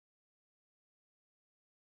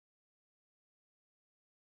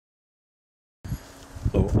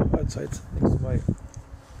Hello, I'm outside next to my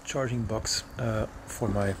charging box for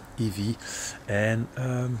my EV, and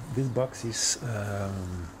this box is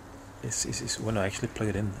when I actually plug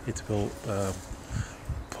it in, it will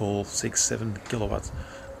pull 6-7 kilowatts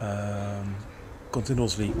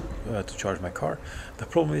continuously to charge my car. The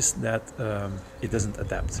problem is that it doesn't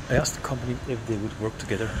adapt. I asked the company if they would work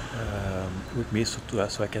together with me so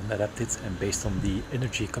I can adapt it, and based on the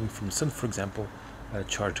energy coming from the sun, for example,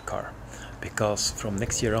 charge the car. Because from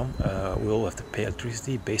next year on, we'll have to pay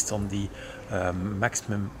electricity based on the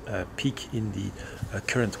maximum peak in the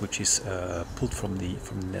current, which is pulled from the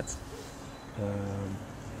net.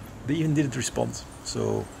 They even didn't respond.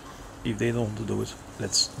 So if they don't want to do it,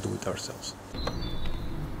 let's do it ourselves.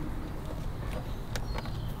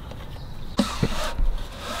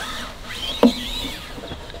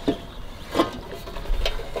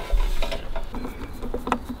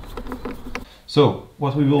 So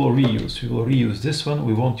what we will reuse this one.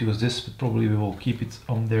 We won't use this, but probably we will keep it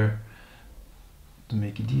on there to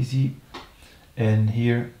make it easy. And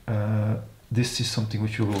here, this is something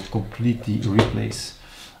which we will completely replace.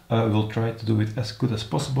 We'll try to do it as good as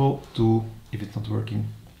possible if it's not working.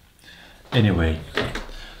 Anyway,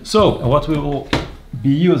 so what we will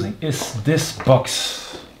be using is this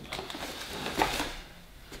box.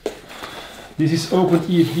 This is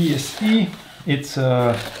OpenEVSE. It's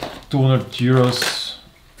 200 euros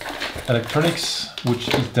electronics, which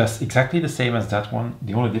does exactly the same as that one.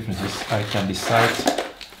 The only difference is I can decide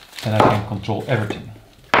and I can control everything.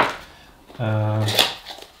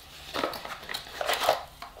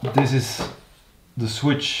 This is the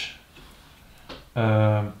switch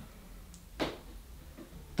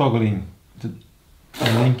toggling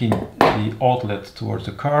and linking the outlet towards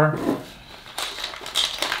the car.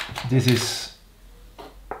 This is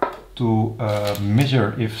to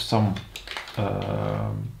measure if some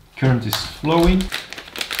current is flowing.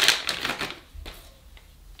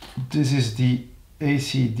 This is the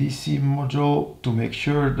AC/DC module to make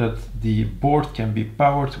sure that the board can be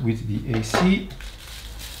powered with the AC,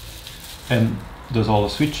 and does all the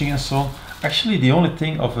switching and so on. Actually, the only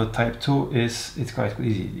thing of a Type 2 is it's quite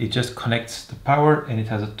easy. It just connects the power, and it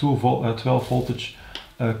has a 12 voltage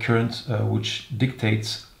current, which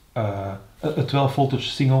dictates a 12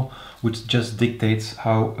 voltage signal, which just dictates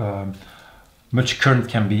how much current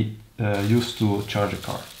can be used to charge a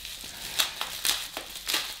car.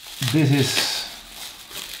 This is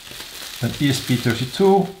an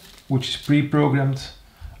ESP32, which is pre-programmed,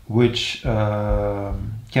 which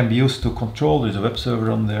can be used to control. There's a web server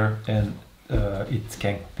on there, and it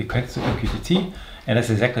can be connected to MQTT, and that's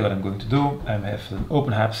exactly what I'm going to do. I have an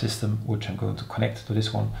OpenHAB system, which I'm going to connect to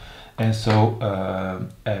this one. And so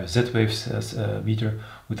a Z-Wave meter,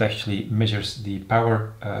 which actually measures the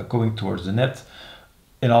power going towards the net.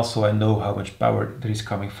 And also I know how much power there is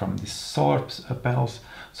coming from the solar panels.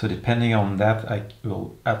 So depending on that, I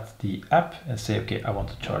will add the app and say, okay, I want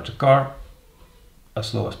to charge a car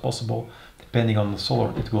as low as possible. Depending on the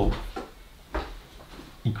solar, it will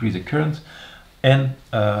increase the current. And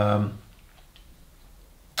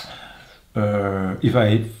if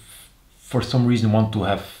I, for some reason, want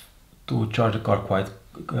to charge the car quite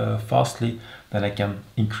fastly, then I can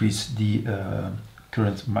increase the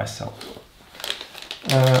current myself.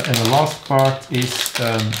 And the last part is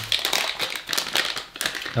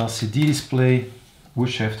LCD display,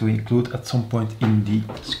 which I have to include at some point in the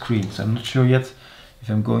screen. So I'm not sure yet if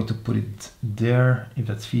I'm going to put it there, if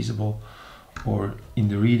that's feasible, or in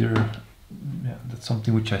the reader. Yeah, that's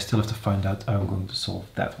something which I still have to find out. I'm going to solve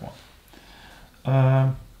that one,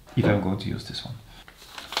 if I'm going to use this one.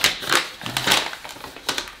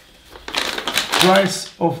 Price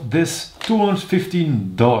of this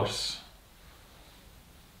 $215,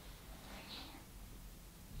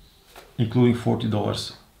 including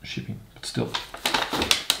 $40 shipping, but still,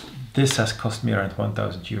 this has cost me around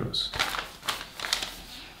 1,000 euros,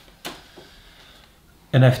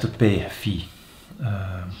 and I have to pay a fee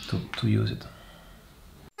to use it.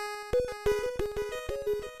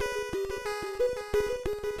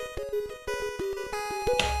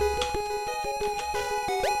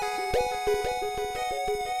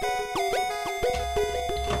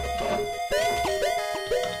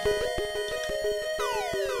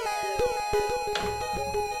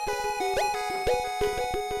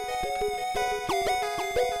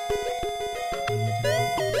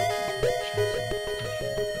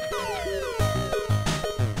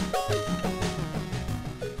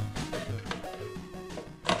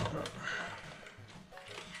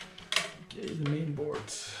 The main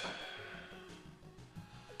board.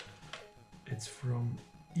 It's from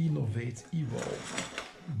Innovate Evolve,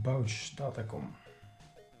 Bouch Datacom.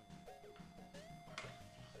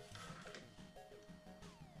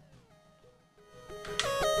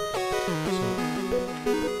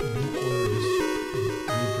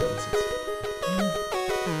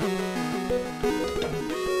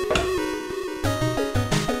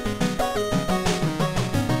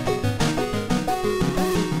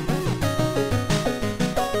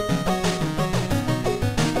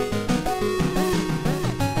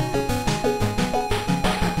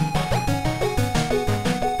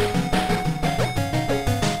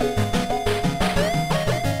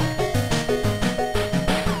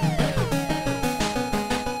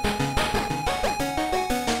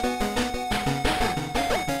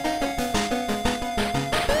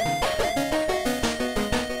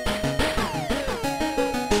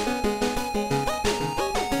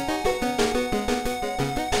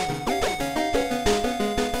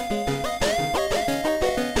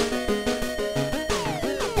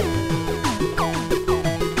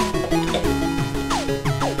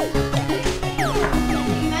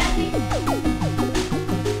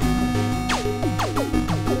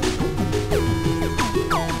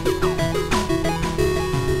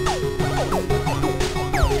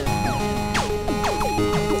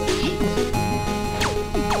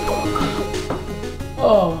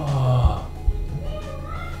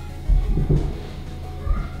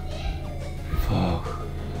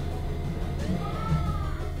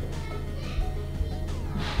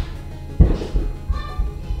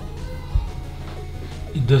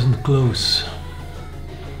 doesn't close.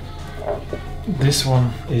 This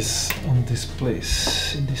one is on this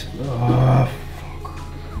place. In this. Oh, fuck.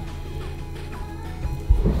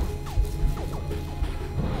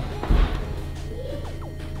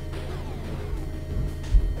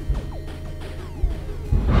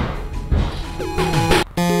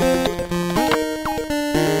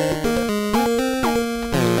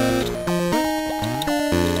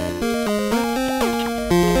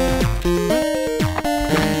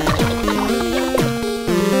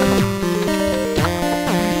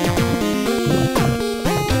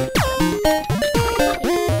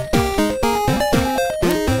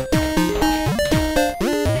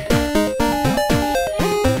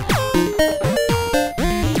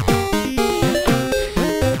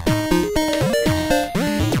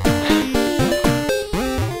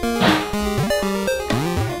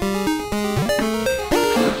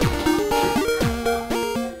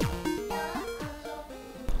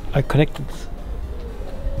 I connected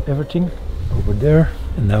everything over there,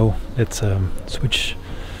 and now let's switch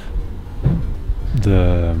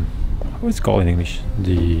the, what's it called in English,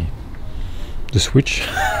 the switch.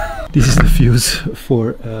 This is the fuse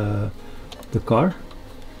for the car.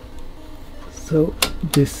 So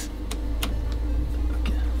this,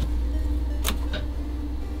 okay.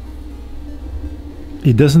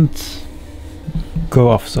 It doesn't go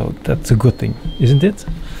off, so that's a good thing, isn't it?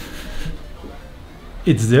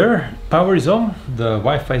 It's there, power is on, the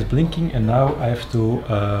Wi-Fi is blinking, and now I have to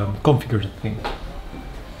configure the thing.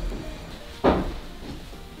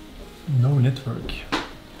 No network.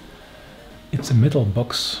 It's a metal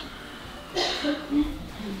box.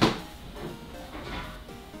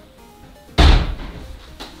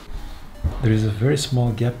 There is a very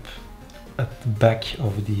small gap at the back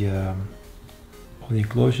of the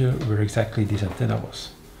enclosure where exactly this antenna was.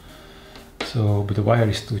 So, but the wire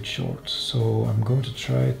is too short, so I'm going to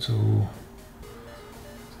try to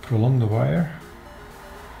prolong the wire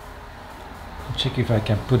and check if I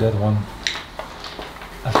can put that one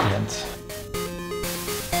at the end.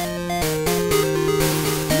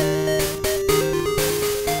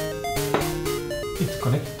 It's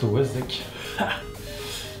connected to Weyn-Tech.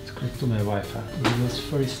 It's connected to my Wi-Fi. It was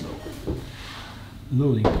very slow.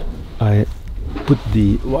 Loading. I put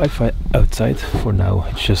the Wi-Fi outside for now.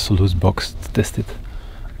 It's just a loose box to test it.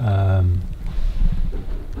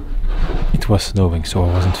 It was snowing, so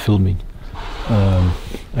I wasn't filming.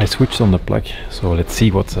 I switched on the plug, so let's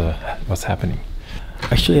see what's happening.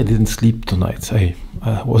 Actually, I didn't sleep tonight. I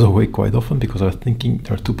was awake quite often because I was thinking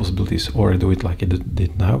there are two possibilities: or I do it like I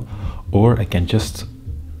did now, or I can just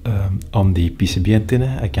on the PCB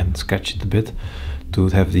antenna I can scratch it a bit to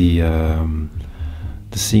have the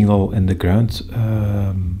signal and the ground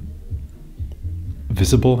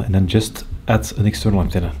visible, and then just add an external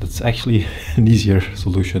antenna. That's actually an easier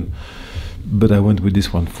solution, but I went with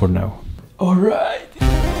this one for now. All right.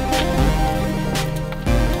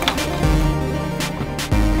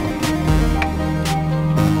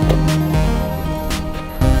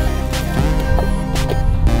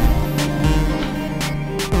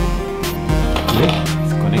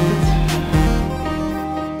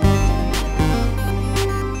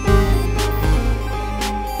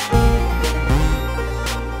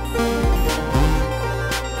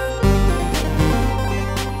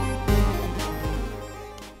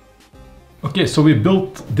 Okay, so we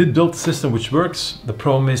did build a system which works. The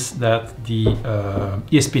problem is that the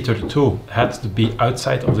ESP32 had to be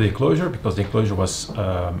outside of the enclosure because the enclosure was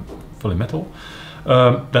fully metal.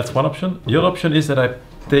 That's one option. The other option is that I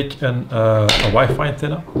take a Wi-Fi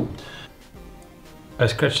antenna. I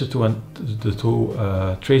scratch the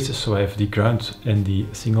two traces, so I have the ground and the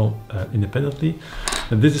signal independently.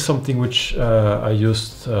 And this is something which I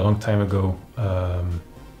used a long time ago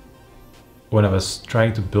when I was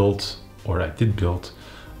trying to build, or I did build,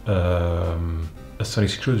 a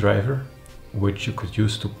sonic screwdriver, which you could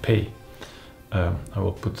use to pay. I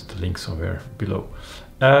will put the link somewhere below.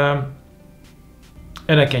 And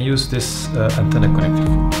I can use this antenna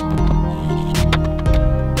connector.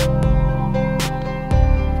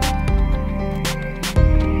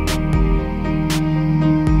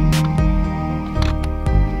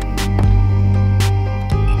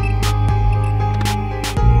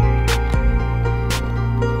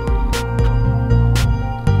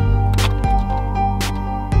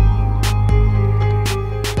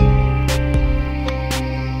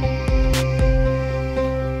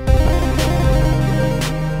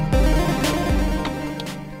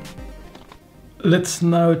 Let's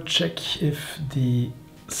now check if the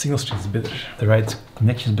signal strength is better. The right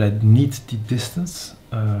connections, but I need the distance.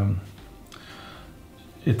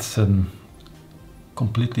 It's a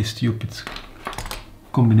completely stupid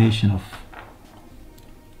combination of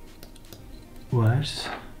wires.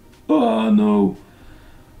 Oh no,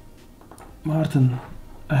 Martin,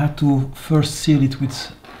 I had to first seal it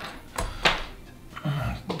with...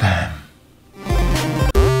 Damn.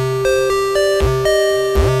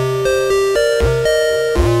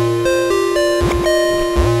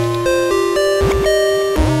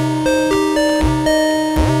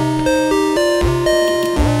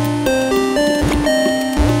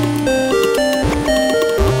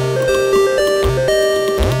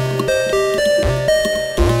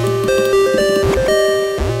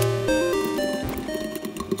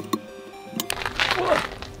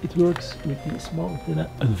 It works with the small antenna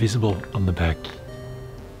invisible on the back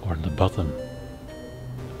or the bottom.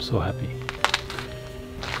 I'm so happy.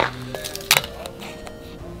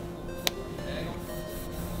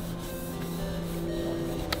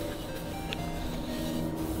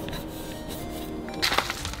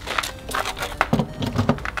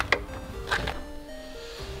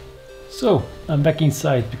 So I'm back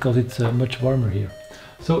inside because it's much warmer here.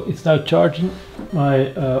 So it's now charging.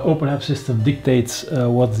 My OpenHAB system dictates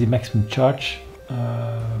what's the maximum charge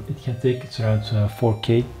it can take. It's around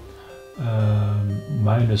 4K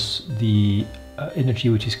minus the energy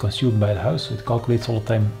which is consumed by the house. So it calculates all the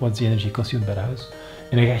time what's the energy consumed by the house,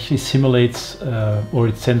 and it actually simulates or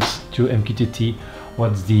it sends to MQTT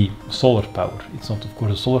what's the solar power. It's not, of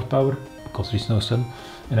course, a solar power because there is no sun.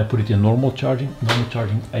 And I put it in normal charging. Normal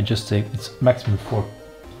charging, I just say it's maximum 4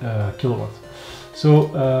 kilowatts.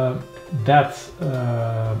 So that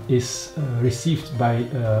is received by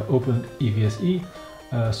OpenEVSE.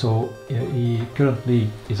 So he currently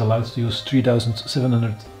is allowed to use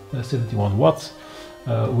 3771 watts,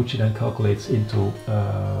 which he then calculates into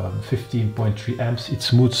 15.3 amps. It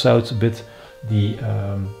smooths out a bit the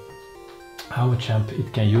how much amp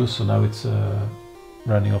it can use. So now it's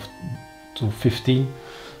running off to 15.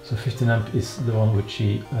 So 15 amp is the one which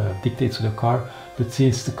he dictates to the car. But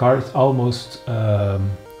since the car is almost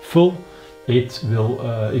full, it will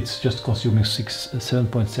it's just consuming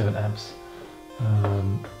 7.7 amps.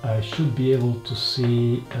 I should be able to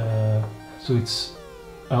see. So it's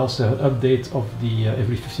I also have an update of the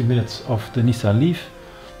every 50 minutes of the Nissan Leaf.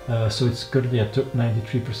 So it's currently at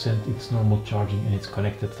 93%. It's normal charging and it's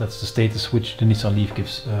connected. That's the status which the Nissan Leaf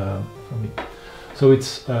gives from me. So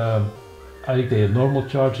it's I think they have normal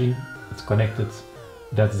charging. It's connected.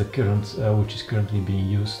 That's the current which is currently being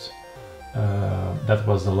used. That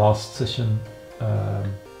was the last session.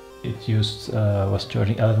 It used was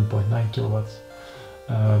charging 11.9 kilowatts.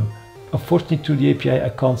 Unfortunately, through the API, I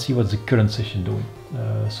can't see what's the current session doing.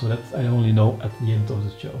 So that I only know at the end of the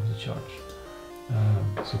charge.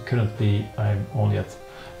 So currently, I'm only at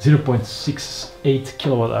 0.68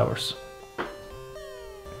 kilowatt hours.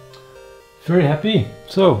 Very happy.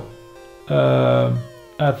 So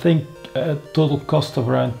I think a total cost of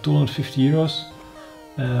around 250 euros.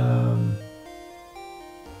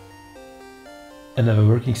 And have a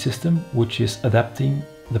working system which is adapting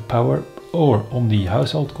the power or on the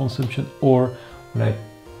household consumption, or when I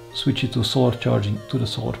switch it to solar charging, to the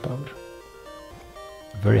solar power.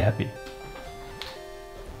 Very happy.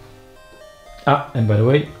 Ah, and by the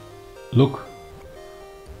way, look,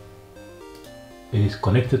 it is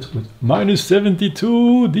connected with minus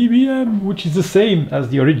 72 dBm, which is the same as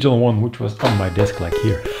the original one, which was on my desk like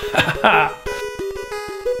here.